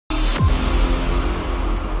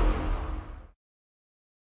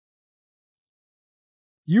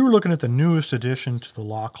You're looking at the newest addition to the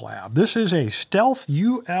Lock Lab. This is a Stealth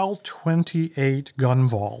UL28 gun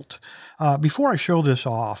vault. Before I show this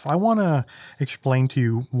off, I want to explain to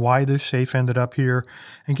you why this safe ended up here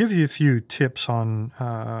and give you a few tips on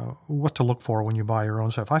what to look for when you buy your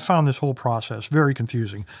own stuff. I found this whole process very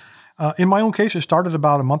confusing. In my own case, it started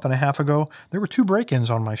about a month and a half ago. There were two break-ins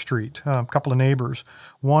on my street, a couple of neighbors.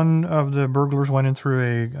 One of the burglars went in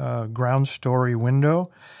through a ground story window,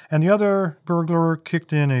 and the other burglar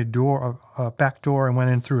kicked in a back door and went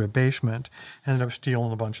in through a basement, ended up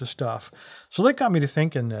stealing a bunch of stuff. So that got me to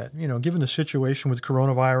thinking that, given the situation with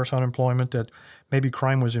coronavirus, unemployment, that maybe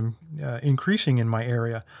crime was increasing in my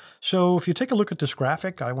area. So if you take a look at this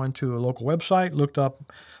graphic, I went to a local website, looked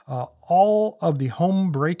up all of the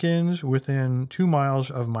home break-ins within 2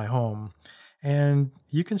 miles of my home. And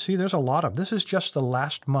you can see there's a lot of. This is just the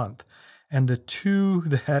last month. And the two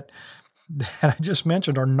that I just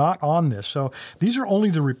mentioned are not on this. So these are only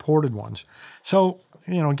the reported ones. So,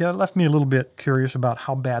 it left me a little bit curious about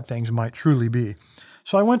how bad things might truly be.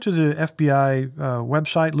 So I went to the FBI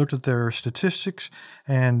website, looked at their statistics,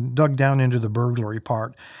 and dug down into the burglary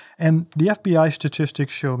part. And the FBI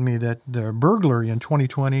statistics showed me that the burglary in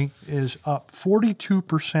 2020 is up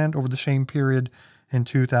 42% over the same period in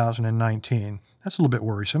 2019. That's a little bit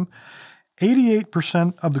worrisome.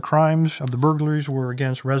 88% of the crimes of the burglaries were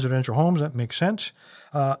against residential homes. That makes sense.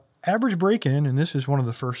 Average break-in, and this is one of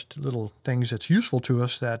the first little things that's useful to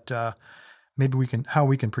us that maybe how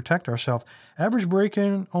we can protect ourselves. Average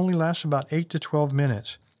break-in only lasts about 8 to 12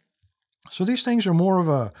 minutes. So these things are more of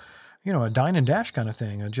a dine and dash kind of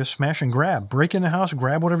thing, just smash and grab. Break in the house,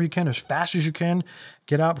 grab whatever you can as fast as you can,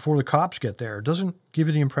 get out before the cops get there. It doesn't give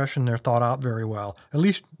you the impression they're thought out very well, at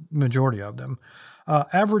least majority of them.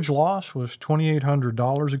 Average loss was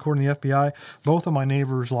 $2,800 according to the FBI. Both of my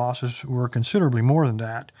neighbors' losses were considerably more than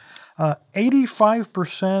that.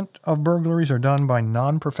 85% of burglaries are done by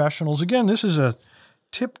non-professionals. Again, this is a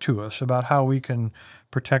tip to us about how we can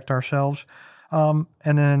protect ourselves. And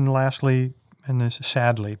then lastly, and this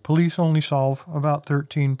sadly, police only solve about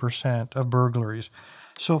 13% of burglaries.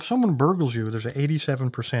 So if someone burgles you, there's an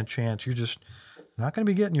 87% chance you're just not going to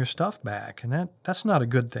be getting your stuff back. And that's not a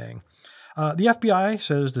good thing. The FBI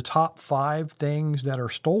says the top 5 things that are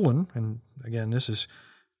stolen, and again, this is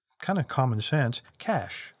kind of common sense.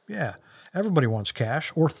 Cash. Yeah, everybody wants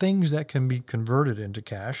cash, or things that can be converted into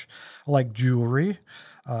cash, like jewelry,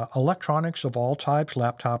 electronics of all types,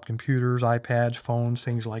 laptop, computers, iPads, phones,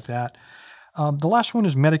 things like that. The last one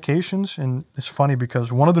is medications, and it's funny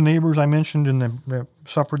because one of the neighbors I mentioned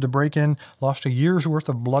suffered the break-in lost a year's worth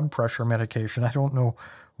of blood pressure medication. I don't know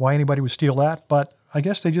why anybody would steal that, but I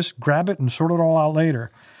guess they just grab it and sort it all out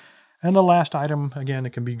later. And the last item, again, that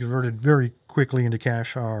can be converted very quickly into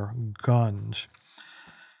cash are guns.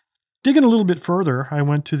 Digging a little bit further, I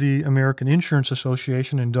went to the American Insurance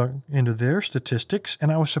Association and dug into their statistics,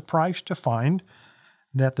 and I was surprised to find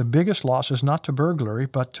that the biggest loss is not to burglary,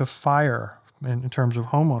 but to fire in terms of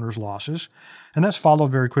homeowners' losses. And that's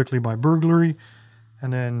followed very quickly by burglary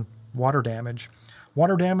and then water damage.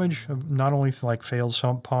 Water damage, not only like failed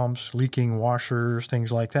sump pumps, leaking washers, things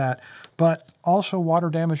like that, but also water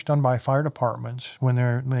damage done by fire departments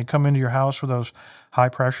when they come into your house with those high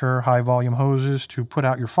pressure, high volume hoses to put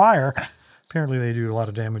out your fire. Apparently they do a lot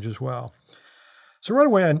of damage as well. So right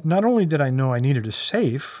away, not only did I know I needed a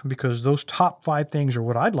safe, because those top 5 things are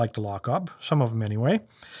what I'd like to lock up, some of them anyway,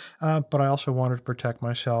 but I also wanted to protect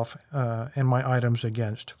myself and my items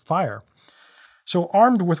against fire. So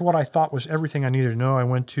armed with what I thought was everything I needed to know, I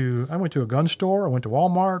went to a gun store, I went to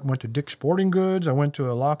Walmart, went to Dick's Sporting Goods, I went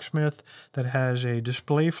to a locksmith that has a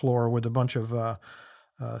display floor with a bunch of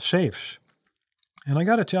safes. And I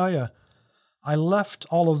got to tell you, I left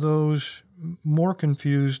all of those more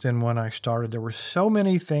confused than when I started. There were so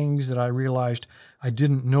many things that I realized I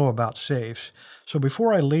didn't know about safes. So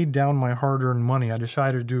before I laid down my hard-earned money, I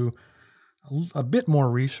decided to do a bit more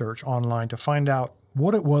research online to find out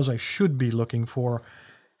what it was I should be looking for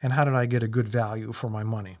and how did I get a good value for my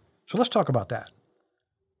money. So let's talk about that.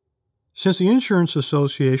 Since the Insurance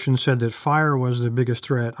Association said that fire was the biggest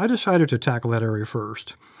threat, I decided to tackle that area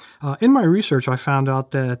first. In my research, I found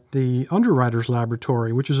out that the Underwriters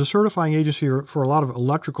Laboratory, which is a certifying agency for a lot of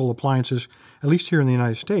electrical appliances, at least here in the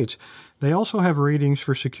United States, they also have ratings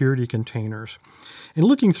for security containers. In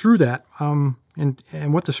looking through that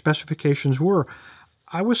and what the specifications were,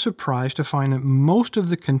 I was surprised to find that most of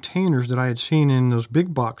the containers that I had seen in those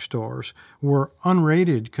big box stores were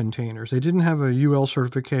unrated containers. They didn't have a UL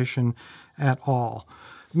certification at all.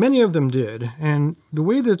 Many of them did, and the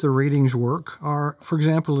way that the ratings work are, for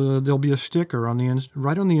example, there'll be a sticker on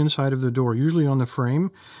right on the inside of the door, usually on the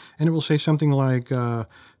frame, and it will say something like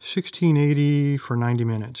 1680 for 90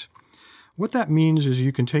 minutes. What that means is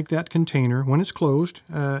you can take that container when it's closed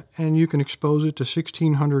and you can expose it to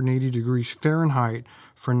 1680 degrees Fahrenheit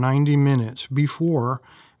for 90 minutes before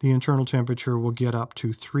the internal temperature will get up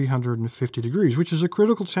to 350 degrees, which is a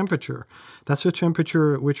critical temperature. That's a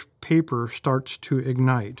temperature at which paper starts to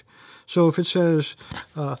ignite. So if it says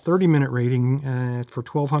 30-minute rating for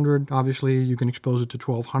 1200, obviously you can expose it to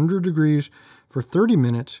 1200 degrees for 30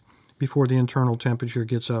 minutes before the internal temperature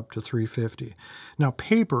gets up to 350. Now,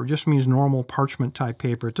 paper just means normal parchment type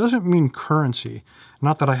paper. It doesn't mean currency.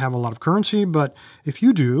 Not that I have a lot of currency, but if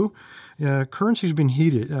you do, currency's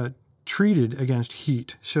been treated against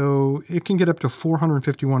heat. So it can get up to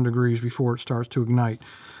 451 degrees before it starts to ignite.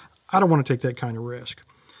 I don't want to take that kind of risk.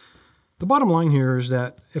 The bottom line here is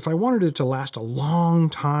that if I wanted it to last a long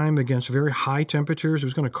time against very high temperatures, it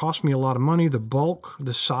was going to cost me a lot of money. The bulk,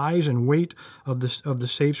 the size and weight of the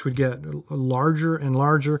safes would get larger and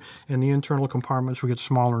larger, and the internal compartments would get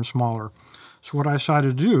smaller and smaller. So what I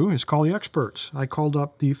decided to do is call the experts. I called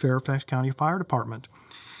up the Fairfax County Fire Department,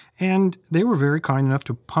 and they were very kind enough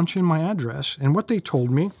to punch in my address. And what they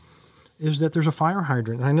told me is that there's a fire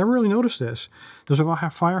hydrant. And I never really noticed this. There's a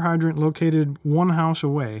fire hydrant located one house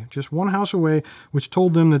away, just one house away, which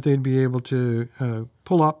told them that they'd be able to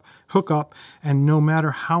pull up, hook up, and no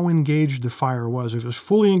matter how engaged the fire was, if it was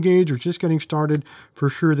fully engaged or just getting started, for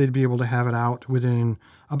sure they'd be able to have it out within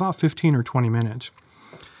about 15 or 20 minutes.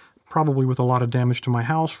 Probably with a lot of damage to my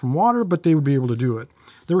house from water, but they would be able to do it.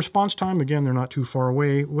 The response time, again, they're not too far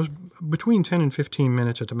away, was between 10 and 15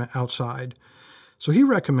 minutes at the outside. So he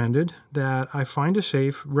recommended that I find a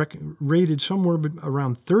safe rated somewhere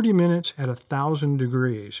around 30 minutes at 1,000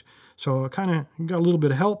 degrees. So I kind of got a little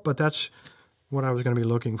bit of help, but that's what I was going to be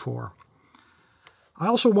looking for. I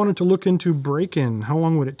also wanted to look into break-in. How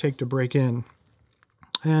long would it take to break in?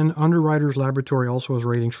 And Underwriters Laboratory also has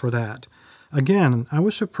ratings for that. Again, I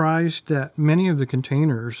was surprised that many of the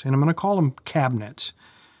containers, and I'm going to call them cabinets,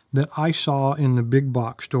 that I saw in the big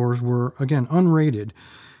box stores were, again, unrated.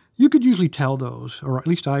 You could usually tell those, or at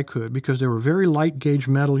least I could, because they were very light gauge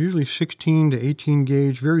metal, usually 16 to 18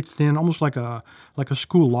 gauge, very thin, almost like a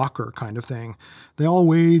school locker kind of thing. They all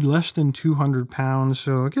weighed less than 200 pounds,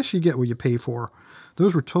 so I guess you get what you pay for.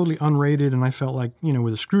 Those were totally unrated, and I felt like,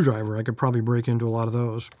 with a screwdriver, I could probably break into a lot of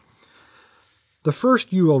those. The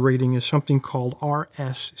first UL rating is something called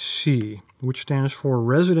RSC, which stands for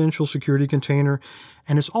Residential Security Container,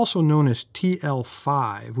 and it's also known as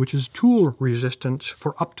TL5, which is tool resistance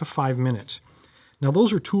for up to 5 minutes. Now,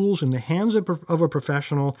 those are tools in the hands of a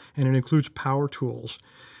professional, and it includes power tools.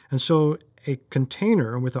 And so a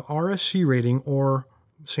container with a RSC rating, or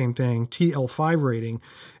same thing, TL5 rating,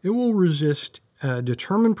 it will resist a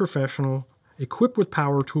determined professional equipped with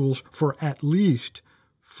power tools for at least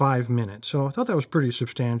 5 minutes. So I thought that was pretty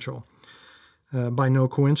substantial. By no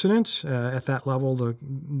coincidence, at that level,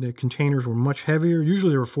 the containers were much heavier.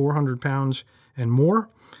 Usually they were 400 pounds and more,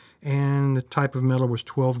 and the type of metal was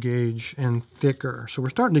 12 gauge and thicker. So we're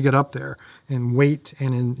starting to get up there in weight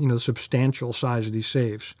and in the substantial size of these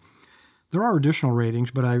safes. There are additional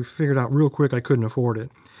ratings, but I figured out real quick I couldn't afford it.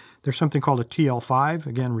 There's something called a TL5,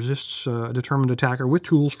 again, resists a determined attacker with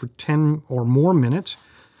tools for 10 or more minutes.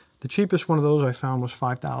 The cheapest one of those I found was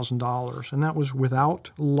 $5,000, and that was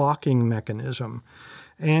without locking mechanism.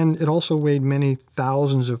 And it also weighed many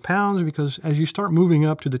thousands of pounds, because as you start moving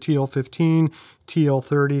up to the TL15,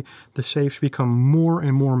 TL30, the safes become more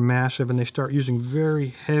and more massive, and they start using very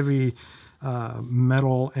heavy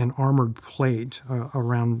metal and armored plate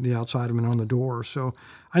around the outside of them and on the door. So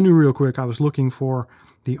I knew real quick I was looking for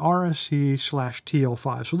the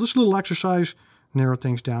RSC/TL5. So this little exercise narrowed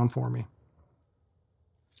things down for me.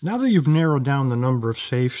 Now that you've narrowed down the number of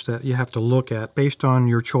safes that you have to look at based on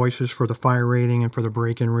your choices for the fire rating and for the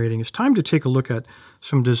break-in rating, it's time to take a look at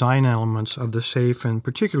some design elements of the safe, and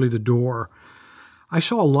particularly the door. I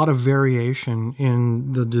saw a lot of variation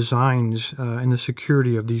in the designs and the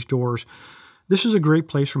security of these doors. This is a great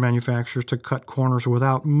place for manufacturers to cut corners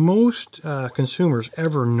without most consumers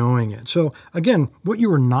ever knowing it. So again, what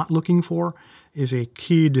you are not looking for is a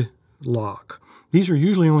keyed lock. These are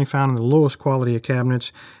usually only found in the lowest quality of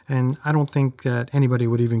cabinets, and I don't think that anybody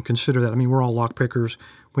would even consider that. I mean, we're all lock pickers.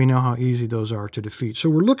 We know how easy those are to defeat. So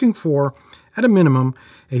we're looking for, at a minimum,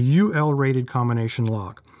 a UL-rated combination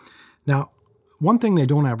lock. Now, one thing they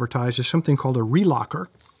don't advertise is something called a relocker.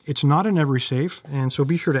 It's not in every safe, and so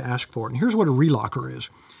be sure to ask for it. And here's what a relocker is.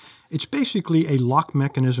 It's basically a lock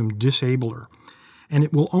mechanism disabler. And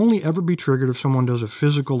it will only ever be triggered if someone does a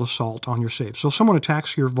physical assault on your safe. So if someone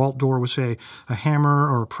attacks your vault door with, say, a hammer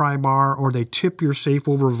or a pry bar, or they tip your safe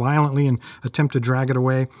over violently and attempt to drag it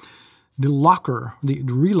away, the locker, the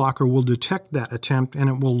relocker, will detect that attempt, and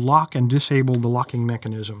it will lock and disable the locking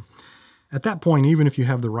mechanism. At that point, even if you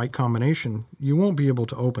have the right combination, you won't be able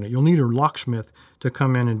to open it. You'll need a locksmith to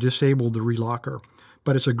come in and disable the relocker.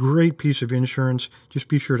 But it's a great piece of insurance. Just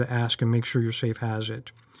be sure to ask and make sure your safe has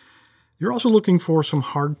it. You're also looking for some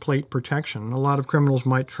hard plate protection. A lot of criminals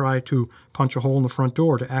might try to punch a hole in the front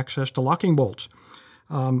door to access the locking bolts.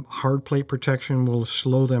 Hard plate protection will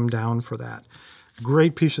slow them down for that.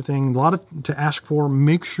 Great piece of thing. A lot to ask for.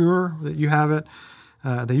 Make sure that you have it.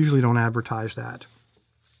 They usually don't advertise that.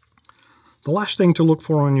 The last thing to look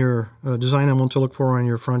for on your design element to look for on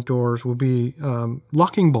your front doors will be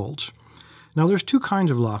locking bolts. Now there's two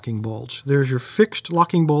kinds of locking bolts. There's your fixed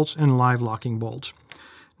locking bolts and live locking bolts.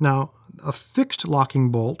 Now a fixed locking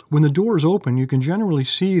bolt, when the door is open, you can generally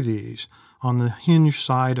see these on the hinge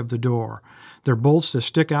side of the door. They're bolts that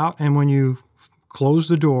stick out, and when you close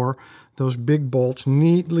the door, those big bolts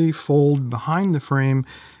neatly fold behind the frame,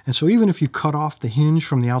 and so even if you cut off the hinge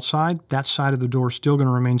from the outside, that side of the door is still going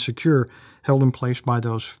to remain secure, held in place by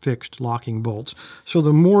those fixed locking bolts. So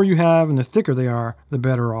the more you have and the thicker they are, the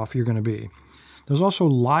better off you're going to be. There's also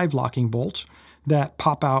live locking bolts that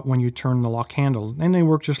pop out when you turn the lock handle, and they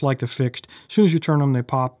work just like the fixed. As soon as you turn them, they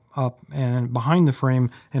pop up and behind the frame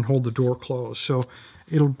and hold the door closed. So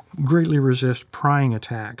it'll greatly resist prying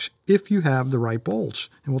attacks if you have the right bolts,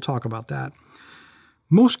 and we'll talk about that.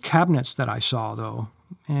 Most cabinets that I saw, though,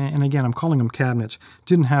 and again, I'm calling them cabinets,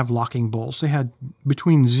 didn't have locking bolts. They had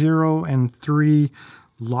between 0 and 3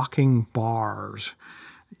 locking bars.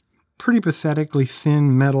 Pretty pathetically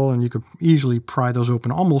thin metal, and you could easily pry those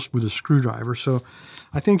open almost with a screwdriver. So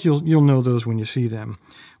I think you'll know those when you see them.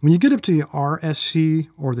 When you get up to the RSC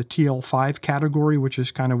or the TL5 category, which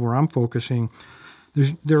is kind of where I'm focusing,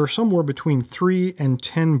 there are somewhere between 3 and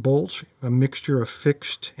 10 bolts, a mixture of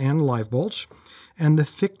fixed and live bolts. And the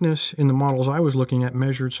thickness in the models I was looking at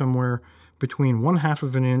measured somewhere between 1/2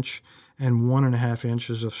 of an inch and 1.5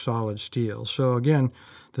 inches of solid steel. So again,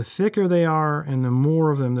 the thicker they are and the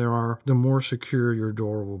more of them there are, the more secure your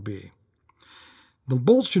door will be. The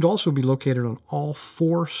bolts should also be located on all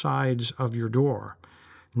 4 sides of your door,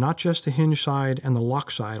 not just the hinge side and the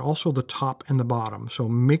lock side, also the top and the bottom. So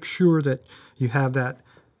make sure that you have that.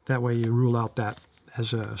 That way you rule out that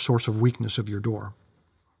as a source of weakness of your door.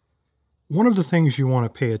 One of the things you want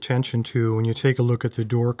to pay attention to when you take a look at the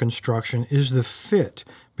door construction is the fit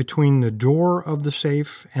between the door of the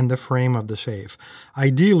safe and the frame of the safe.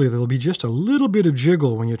 Ideally, there'll be just a little bit of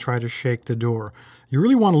jiggle when you try to shake the door. You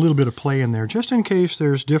really want a little bit of play in there, just in case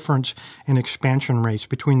there's difference in expansion rates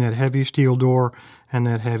between that heavy steel door and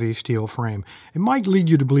that heavy steel frame. It might lead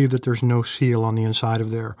you to believe that there's no seal on the inside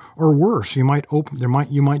of there, or worse, you might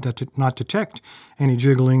not detect any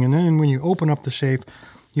jiggling, and then when you open up the safe,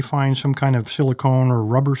 you find some kind of silicone or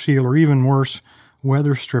rubber seal, or even worse,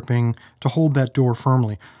 weather stripping to hold that door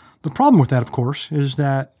firmly. The problem with that, of course, is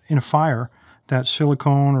that in a fire, that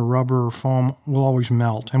silicone or rubber or foam will always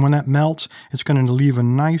melt. And when that melts, it's going to leave a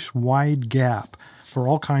nice wide gap for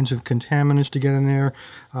all kinds of contaminants to get in there,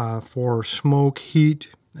 for smoke, heat,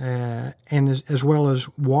 and as well as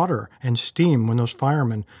water and steam when those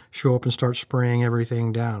firemen show up and start spraying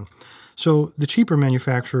everything down. So the cheaper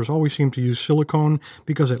manufacturers always seem to use silicone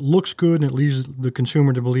because it looks good and it leads the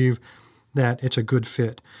consumer to believe that it's a good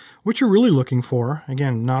fit. What you're really looking for,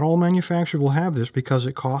 again, not all manufacturers will have this because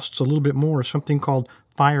it costs a little bit more, is something called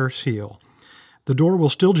fire seal. The door will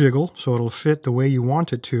still jiggle, so it'll fit the way you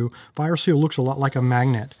want it to. Fire seal looks a lot like a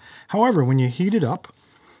magnet. However, when you heat it up,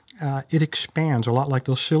 it expands, a lot like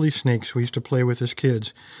those silly snakes we used to play with as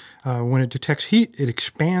kids. When it detects heat, it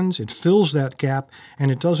expands, it fills that gap,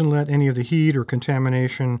 and it doesn't let any of the heat or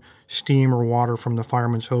contamination, steam or water from the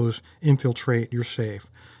fireman's hose infiltrate your safe.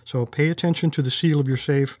 So pay attention to the seal of your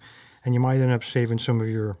safe, and you might end up saving some of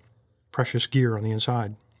your precious gear on the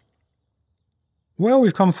inside. Well,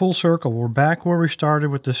 we've come full circle. We're back where we started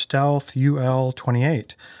with the Stealth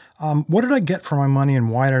UL28. What did I get for my money,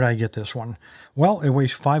 and why did I get this one? Well, it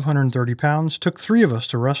weighs 530 pounds. Took 3 of us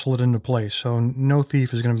to wrestle it into place, so no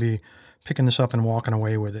thief is going to be picking this up and walking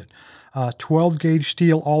away with it. 12 gauge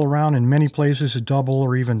steel all around, in many places a double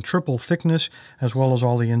or even triple thickness, as well as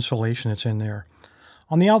all the insulation that's in there.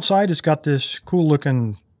 On the outside, it's got this cool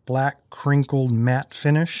looking black crinkled matte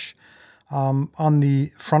finish. On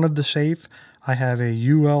the front of the safe, I have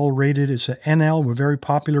a UL rated, it's an NL, a very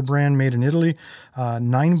popular brand made in Italy,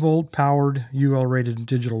 9-volt powered UL rated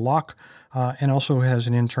digital lock, and also has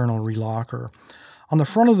an internal relocker. On the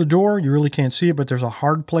front of the door, you really can't see it, but there's a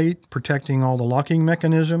hard plate protecting all the locking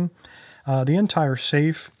mechanism. The entire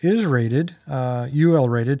safe is rated, UL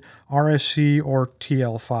rated, RSC or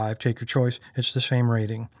TL5. Take your choice. It's the same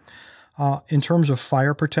rating. In terms of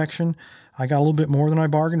fire protection, I got a little bit more than I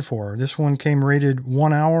bargained for. This one came rated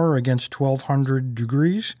 1 hour against 1200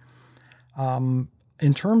 degrees.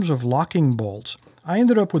 In terms of locking bolts, I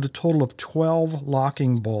ended up with a total of 12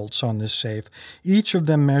 locking bolts on this safe, each of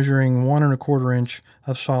them measuring 1 1/4 inch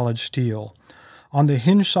of solid steel. On the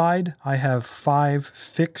hinge side, I have 5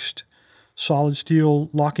 fixed solid steel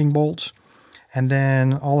locking bolts, and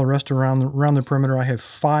then all the rest around the perimeter, I have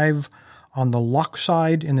 5 on the lock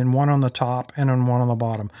side, and then 1 on the top and then 1 on the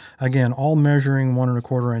bottom. Again, all measuring 1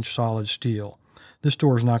 1/4 inch solid steel. This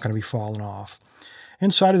door is not going to be falling off.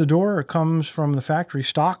 Inside of the door, it comes from the factory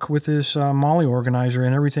stock with this MOLLE organizer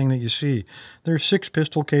and everything that you see. There's 6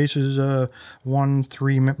 pistol cases,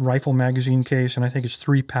 3 rifle magazine case, and I think it's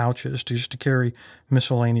 3 pouches just to carry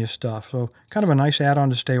miscellaneous stuff. So kind of a nice add-on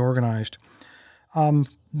to stay organized.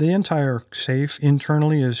 The entire safe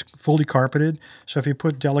internally is fully carpeted, so if you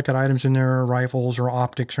put delicate items in there, rifles or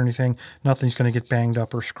optics or anything, nothing's going to get banged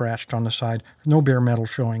up or scratched on the side. No bare metal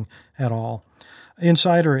showing at all.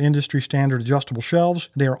 Inside are industry standard adjustable shelves.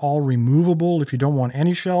 They are all removable if you don't want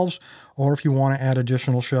any shelves, or if you want to add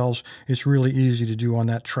additional shelves, it's really easy to do on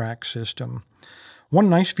that track system. One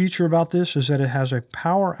nice feature about this is that it has a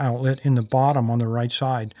power outlet in the bottom on the right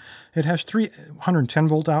side. It has 310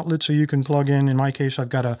 volt outlets, so you can plug in my case, I've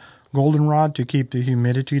got a goldenrod to keep the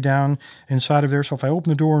humidity down inside of there. So if I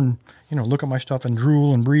open the door and look at my stuff and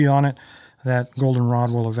drool and breathe on it, that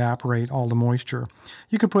goldenrod will evaporate all the moisture.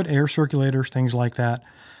 You can put air circulators, things like that.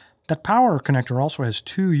 That power connector also has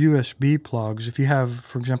 2 USB plugs. If you have,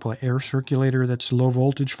 for example, an air circulator that's low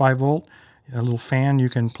voltage, 5 volt, a little fan, you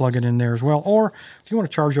can plug it in there as well. Or if you want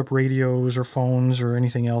to charge up radios or phones or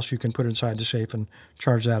anything else, you can put it inside the safe and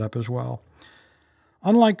charge that up as well.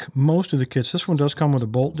 Unlike most of the kits, this one does come with a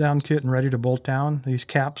bolt down kit and ready to bolt down. These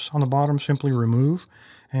caps on the bottom simply remove,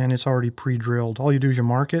 and it's already pre-drilled. All you do is you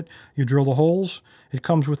mark it, you drill the holes. It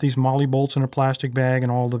comes with these MOLLE bolts in a plastic bag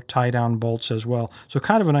and all the tie-down bolts as well. So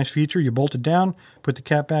kind of a nice feature. You bolt it down, put the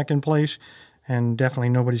cap back in place, and definitely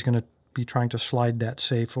nobody's going to be trying to slide that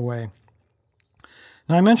safe away.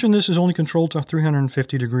 Now, I mentioned this is only controlled to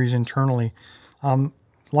 350 degrees internally. A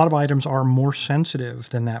lot of items are more sensitive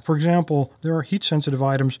than that. For example, there are heat-sensitive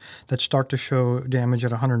items that start to show damage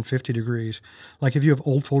at 150 degrees. Like if you have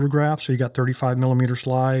old photographs, so you got 35mm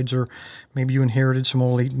slides, or maybe you inherited some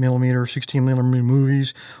old 8mm or 16mm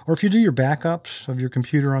movies, or if you do your backups of your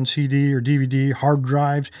computer on CD or DVD, hard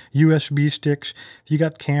drives, USB sticks, if you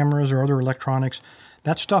got cameras or other electronics,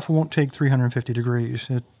 that stuff won't take 350 degrees.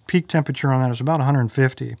 The peak temperature on that is about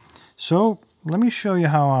 150. So let me show you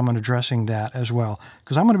how I'm addressing that as well,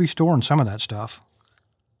 because I'm going to be storing some of that stuff.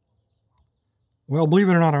 Well, believe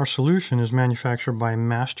it or not, our solution is manufactured by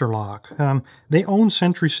Master Lock. They own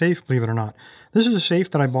Sentry Safe, believe it or not. This is a safe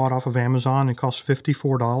that I bought off of Amazon. It costs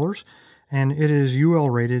 $54, and it is UL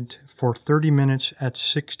rated for 30 minutes at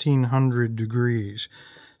 1600 degrees.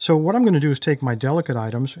 So what I'm going to do is take my delicate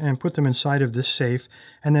items and put them inside of this safe,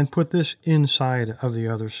 and then put this inside of the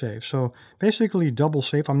other safe. So basically double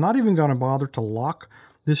safe. I'm not even going to bother to lock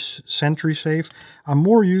this Sentry Safe. I'm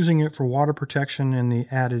more using it for water protection and the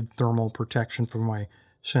added thermal protection for my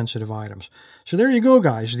sensitive items. So there you go,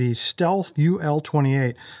 guys. The Stealth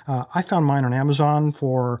UL28. I found mine on Amazon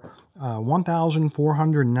for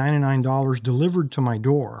 $1,499 delivered to my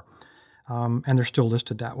door. And they're still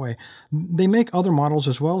listed that way. They make other models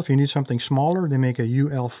as well. If you need something smaller, they make a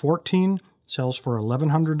UL14, sells for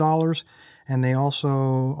 $1,100. And they also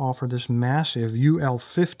offer this massive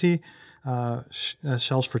UL50,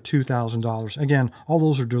 sells for $2,000. Again, all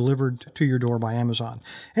those are delivered to your door by Amazon.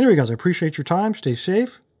 Anyway, guys, I appreciate your time. Stay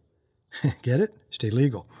safe. Get it? Stay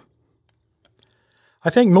legal. I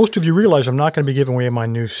think most of you realize I'm not going to be giving away my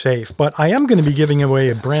new safe, but I am going to be giving away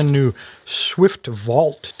a brand new Swift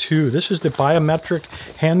Vault 2. This is the biometric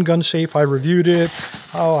handgun safe. I reviewed it,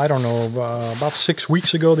 I don't know, about 6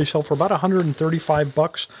 weeks ago. They sell for about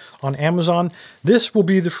 $135 on Amazon. This will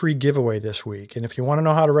be the free giveaway this week. And if you want to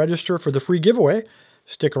know how to register for the free giveaway,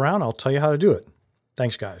 stick around. I'll tell you how to do it.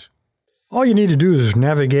 Thanks, guys. All you need to do is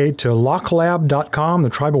navigate to locklab.com, the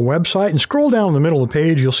tribal website, and scroll down in the middle of the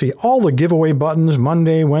page. You'll see all the giveaway buttons,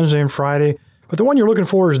 Monday, Wednesday, and Friday. But the one you're looking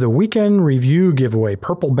for is the Weekend Review giveaway,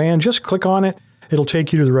 purple band. Just click on it. It'll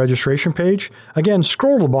take you to the registration page. Again,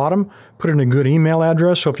 scroll to the bottom, put in a good email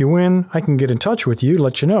address, so if you win, I can get in touch with you,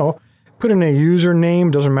 let you know. Put in a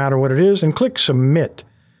username, doesn't matter what it is, and click Submit.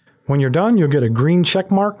 When you're done, you'll get a green check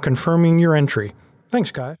mark confirming your entry.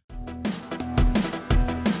 Thanks, guys.